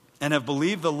and have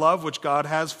believed the love which God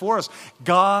has for us."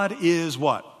 God is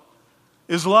what?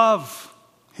 Is love.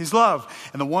 He's love.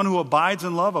 And the one who abides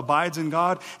in love abides in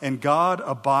God, and God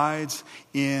abides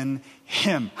in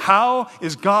him. How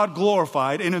is God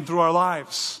glorified in and through our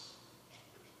lives?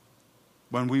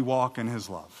 When we walk in his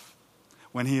love.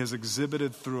 When he is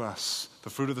exhibited through us. The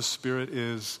fruit of the Spirit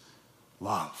is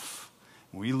love.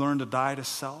 When we learn to die to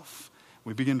self,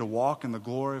 we begin to walk in the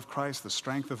glory of Christ, the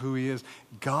strength of who he is.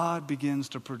 God begins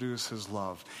to produce his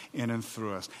love in and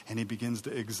through us. And he begins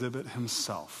to exhibit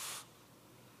himself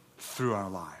through our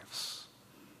lives.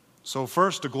 So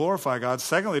first, to glorify God.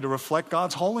 Secondly, to reflect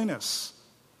God's holiness.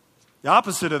 The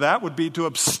opposite of that would be to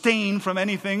abstain from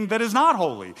anything that is not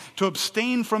holy, to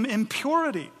abstain from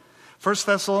impurity. 1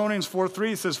 Thessalonians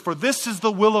 4:3 says, "For this is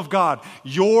the will of God,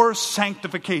 your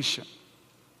sanctification,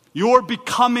 your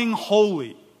becoming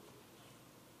holy.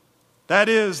 That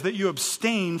is, that you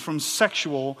abstain from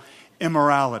sexual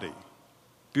immorality."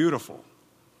 Beautiful.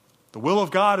 The will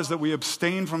of God is that we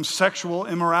abstain from sexual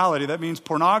immorality. That means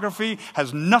pornography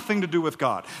has nothing to do with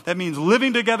God. That means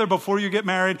living together before you get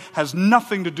married has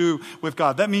nothing to do with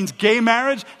God. That means gay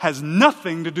marriage has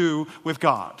nothing to do with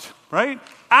God, right?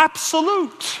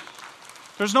 Absolute.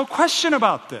 There's no question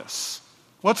about this.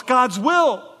 What's God's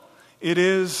will? It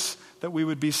is that we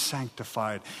would be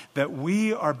sanctified, that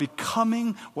we are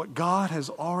becoming what God has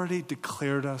already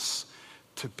declared us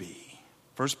to be.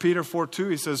 1 Peter 4:2,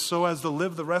 he says, "So as to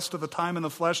live the rest of the time in the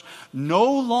flesh, no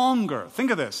longer," think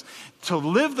of this, to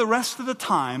live the rest of the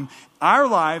time, our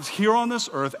lives here on this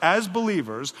earth as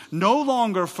believers, no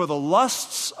longer for the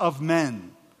lusts of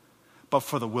men, but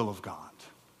for the will of God.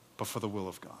 But for the will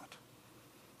of God.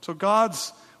 So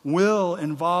God's will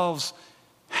involves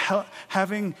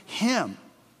having Him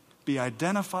be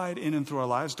identified in and through our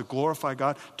lives, to glorify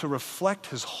God, to reflect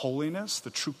His holiness, the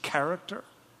true character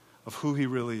of who He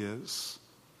really is.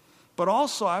 But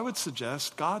also, I would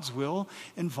suggest God's will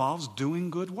involves doing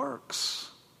good works.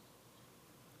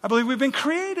 I believe we've been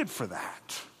created for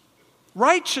that.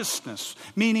 Righteousness,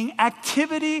 meaning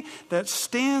activity that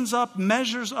stands up,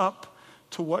 measures up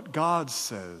to what God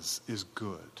says is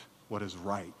good, what is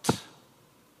right.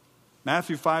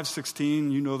 Matthew 5:16,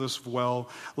 you know this well.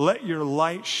 "Let your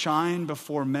light shine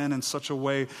before men in such a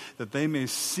way that they may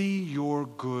see your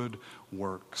good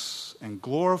works and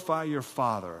glorify your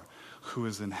Father who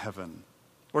is in heaven."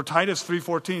 Or Titus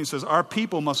 3:14 says, "Our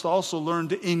people must also learn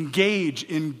to engage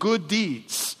in good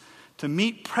deeds, to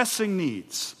meet pressing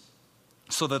needs,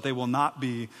 so that they will not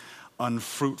be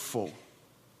unfruitful."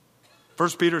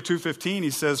 1 Peter 2:15,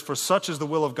 he says, "For such is the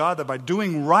will of God, that by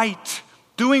doing right,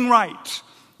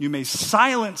 you may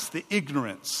silence the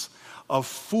ignorance of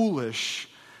foolish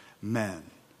men."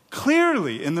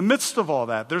 Clearly, in the midst of all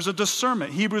that, there's a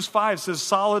discernment. Hebrews 5 says,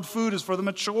 "Solid food is for the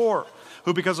mature,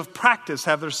 who because of practice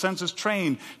have their senses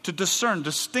trained to discern,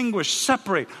 distinguish,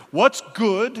 separate what's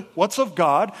good, what's of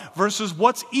God, versus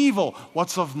what's evil,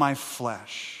 what's of my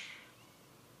flesh."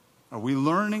 Are we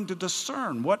learning to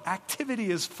discern what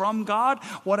activity is from God,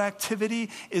 what activity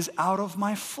is out of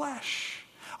my flesh?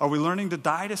 Are we learning to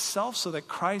die to self so that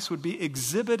Christ would be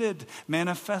exhibited,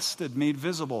 manifested, made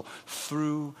visible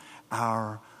through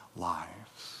our lives?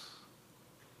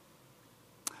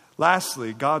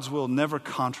 Lastly, God's will never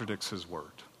contradicts His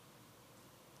word.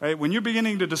 Right? When you're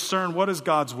beginning to discern what is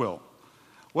God's will,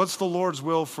 what's the Lord's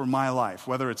will for my life,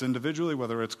 whether it's individually,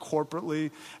 whether it's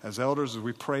corporately, as elders, as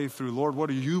we pray through, Lord, what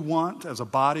do you want as a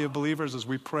body of believers, as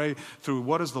we pray through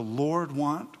what does the Lord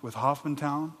want with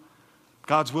Hoffmantown?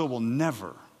 God's will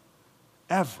never,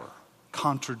 ever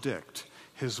contradict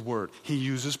His word. He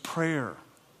uses prayer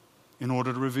in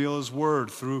order to reveal His word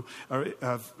through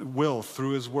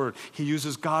His word. He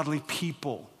uses godly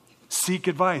people. Seek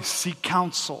advice, seek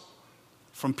counsel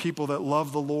from people that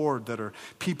love the Lord, that are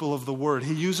people of the word.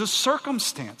 He uses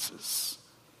circumstances.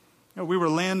 You know, we were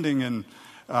landing in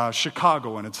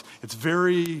Chicago, and it's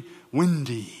very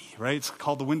windy, right? It's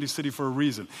called the Windy City for a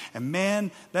reason. And man,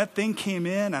 that thing came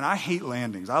in, and I hate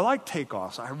landings. I like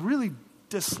takeoffs. I really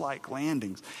dislike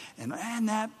landings. And man,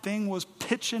 that thing was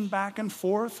pitching back and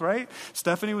forth, right?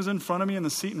 Stephanie was in front of me in the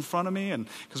seat in front of me, and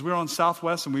because we were on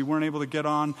Southwest and we weren't able to get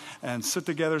on and sit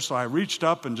together, so I reached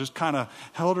up and just kind of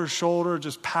held her shoulder,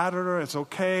 just patted her, it's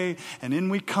okay. And in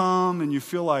we come, and you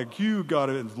feel like you got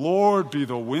it. Lord, be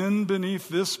the wind beneath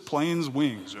this plane's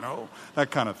wings, you know, that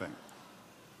kind of thing.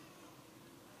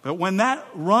 But when that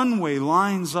runway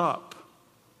lines up,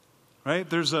 right?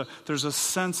 There's a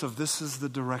sense of this is the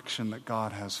direction that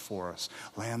God has for us.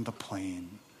 Land the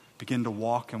plane. Begin to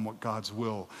walk in what God's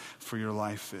will for your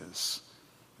life is.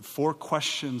 4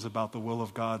 questions about the will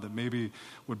of God that maybe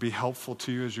would be helpful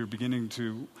to you as you're beginning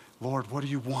to, Lord, what do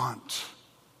you want?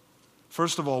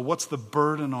 First of all, what's the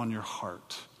burden on your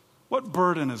heart? What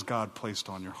burden has God placed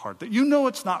on your heart? That you know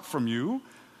it's not from you,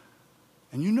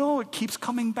 and you know it keeps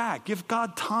coming back. Give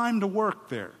God time to work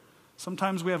there.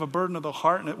 Sometimes we have a burden of the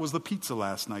heart, and it was the pizza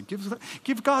last night.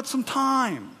 Give God some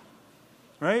time,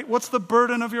 right? What's the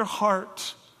burden of your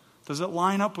heart? Does it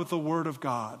line up with the Word of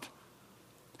God?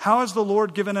 How has the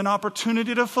Lord given an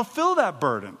opportunity to fulfill that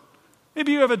burden?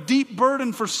 Maybe you have a deep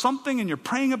burden for something and you're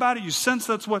praying about it. You sense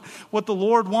that's what the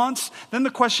Lord wants. Then the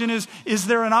question is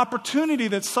there an opportunity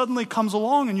that suddenly comes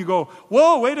along and you go,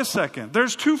 whoa, wait a second.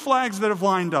 There's 2 flags that have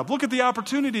lined up. Look at the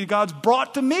opportunity God's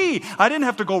brought to me. I didn't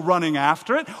have to go running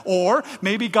after it. Or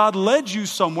maybe God led you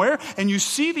somewhere and you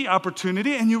see the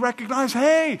opportunity and you recognize,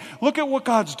 hey, look at what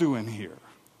God's doing here.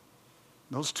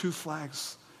 Those 2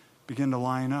 flags begin to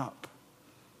line up.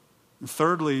 And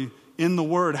thirdly, in the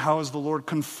Word, how is the Lord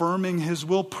confirming His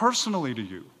will personally to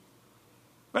you?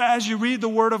 As you read the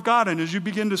Word of God and as you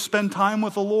begin to spend time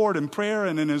with the Lord in prayer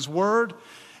and in His Word,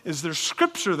 is there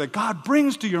scripture that God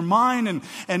brings to your mind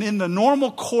and in the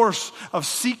normal course of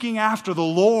seeking after the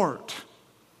Lord,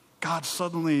 God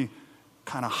suddenly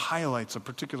kind of highlights a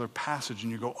particular passage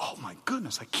and you go, oh my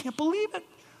goodness, I can't believe it.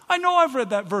 I know I've read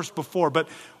that verse before, but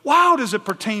wow, does it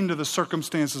pertain to the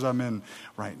circumstances I'm in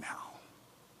right now?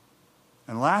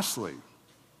 And lastly,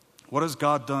 what has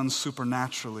God done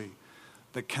supernaturally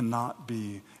that cannot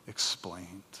be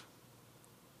explained?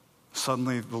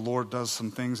 Suddenly the Lord does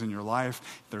some things in your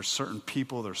life. There's certain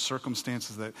people, there's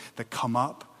circumstances that come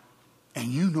up, and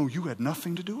you know you had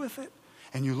nothing to do with it.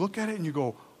 And you look at it and you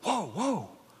go, whoa.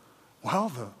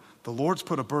 Well, the Lord's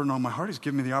put a burden on my heart. He's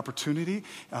given me the opportunity.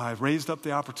 Raised up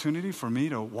the opportunity for me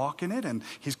to walk in it. And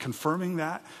He's confirming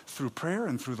that through prayer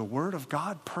and through the Word of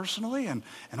God personally. And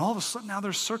all of a sudden now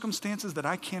there's circumstances that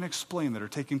I can't explain that are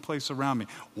taking place around me.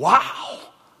 Wow.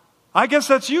 I guess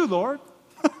that's you, Lord.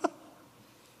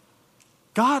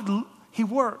 God, He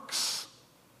works.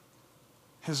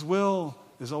 His will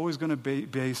is always going to be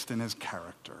based in His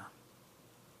character.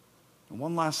 And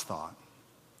one last thought.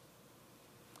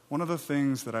 One of the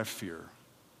things that I fear,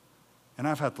 and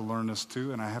I've had to learn this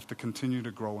too, and I have to continue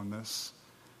to grow in this,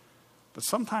 but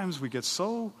sometimes we get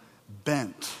so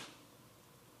bent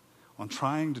on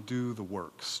trying to do the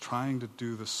works, trying to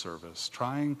do the service,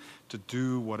 trying to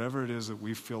do whatever it is that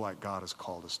we feel like God has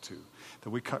called us to, that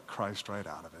we cut Christ right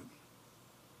out of it.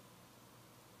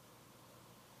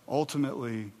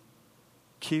 Ultimately,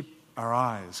 keep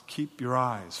your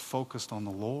eyes focused on the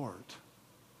Lord.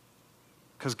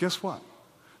 Because guess what?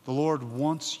 The Lord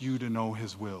wants you to know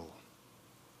His will.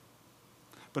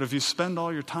 But if you spend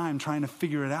all your time trying to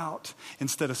figure it out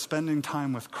instead of spending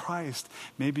time with Christ,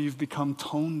 maybe you've become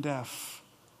tone deaf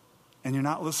and you're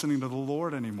not listening to the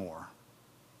Lord anymore.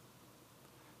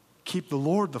 Keep the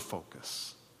Lord the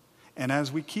focus. And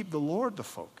as we keep the Lord the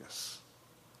focus,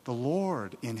 the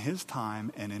Lord in His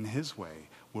time and in His way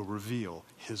will reveal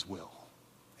His will.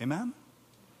 Amen?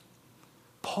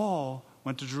 Paul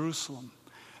went to Jerusalem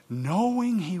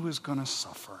knowing he was going to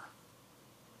suffer.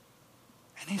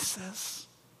 And he says,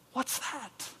 what's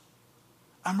that?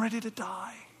 I'm ready to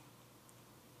die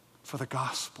for the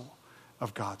gospel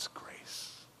of God's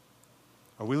grace.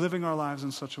 Are we living our lives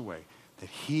in such a way that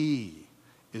He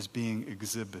is being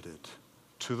exhibited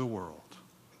to the world,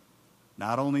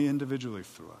 not only individually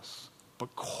through us,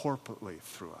 but corporately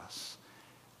through us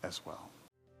as well?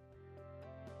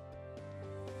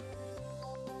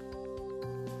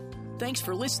 Thanks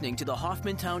for listening to the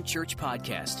Hoffmantown Church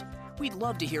Podcast. We'd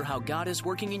love to hear how God is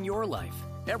working in your life.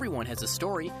 Everyone has a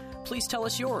story. Please tell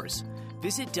us yours.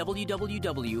 Visit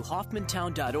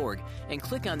www.hoffmantown.org and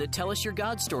click on the Tell Us Your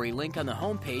God Story link on the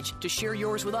homepage to share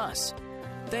yours with us.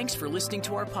 Thanks for listening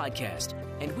to our podcast,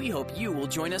 and we hope you will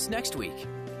join us next week.